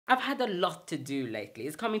I've had a lot to do lately.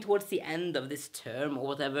 It's coming towards the end of this term or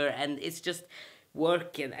whatever, and it's just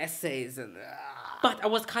work and essays and... But I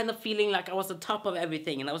was kind of feeling like I was on top of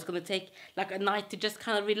everything, and I was gonna take like a night to just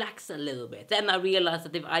kind of relax a little bit. Then I realized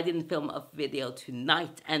that if I didn't film a video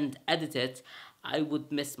tonight and edit it, I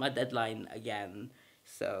would miss my deadline again.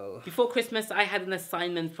 So, before Christmas, I had an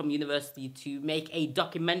assignment from university to make a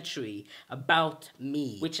documentary about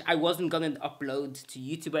me, which I wasn't gonna upload to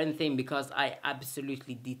YouTube or anything because I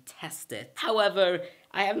absolutely detest it. However,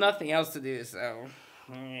 I have nothing else to do, so...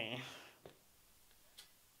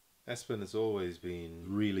 Espen has always been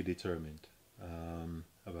really determined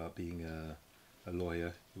about being a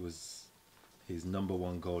lawyer. It was his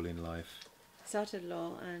 #1 goal in life. Started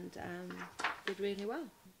law and did really well.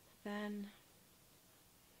 Then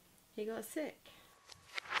he got sick.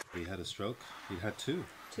 He had a stroke. He had two,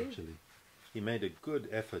 actually. He made a good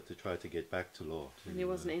effort to try to get back to law. And he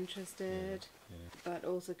wasn't interested, but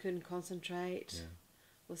also couldn't concentrate.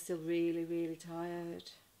 Was still really, really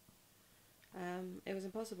tired. It was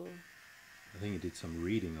impossible. I think he did some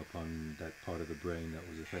reading upon that part of the brain that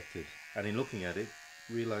was affected. And in looking at it,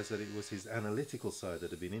 realised that it was his analytical side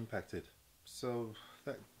that had been impacted. So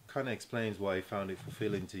that kind of explains why he found it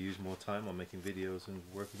fulfilling to use more time on making videos and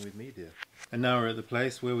working with media. And now we're at the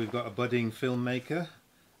place where we've got a budding filmmaker,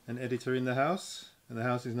 an editor in the house, and the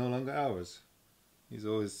house is no longer ours. He's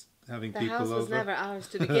always having people over. The house was never ours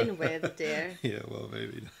to begin with, dear. Yeah, well,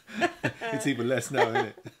 maybe. It's even less now, isn't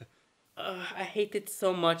it? I hate it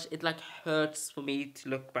so much, it like hurts for me to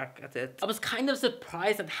look back at it. I was kind of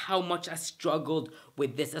surprised at how much I struggled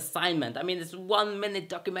with this assignment. I mean, it's a 1-minute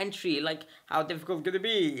documentary, like how difficult could it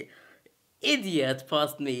be? Idiot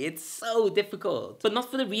past me, it's so difficult. But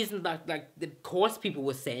not for the reason that like the course people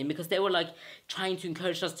were saying, because they were like trying to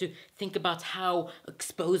encourage us to think about how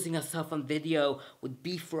exposing ourselves on video would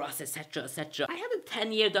be for us, etc, etc. I had a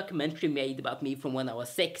 10-year documentary made about me from when I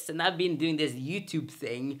was 6, and I've been doing this YouTube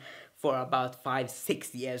thing for about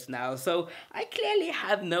 5-6 years now, so I clearly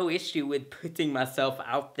have no issue with putting myself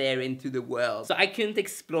out there into the world. So I couldn't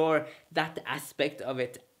explore that aspect of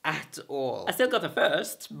it at all. I still got a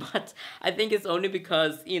first, but I think it's only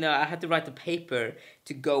because, you know, I had to write a paper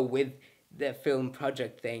to go with the film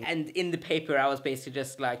project thing. And in the paper I was basically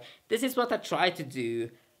just like, this is what I tried to do.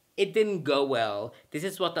 It didn't go well. This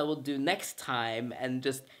is what I will do next time, and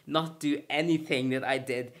just not do anything that I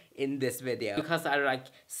did in this video. Because I like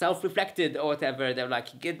self-reflected or whatever, they're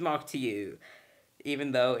like, good mark to you.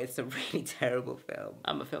 Even though it's a really terrible film.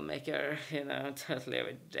 I'm a filmmaker, you know,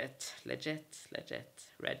 totally legit,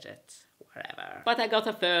 whatever. But I got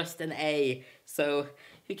a first, an A, so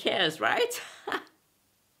who cares, right?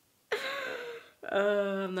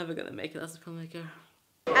 I'm never gonna make it as a filmmaker.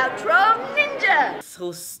 Outro Ninja!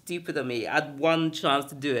 So stupid of me. I had one chance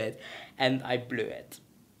to do it, and I blew it.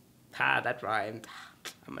 Ha, that rhymed.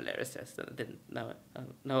 I'm a lyricist and I didn't know it.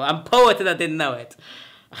 No, I'm a poet and I didn't know it.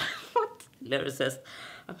 What? Lyricist.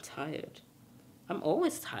 I'm tired. I'm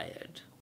always tired.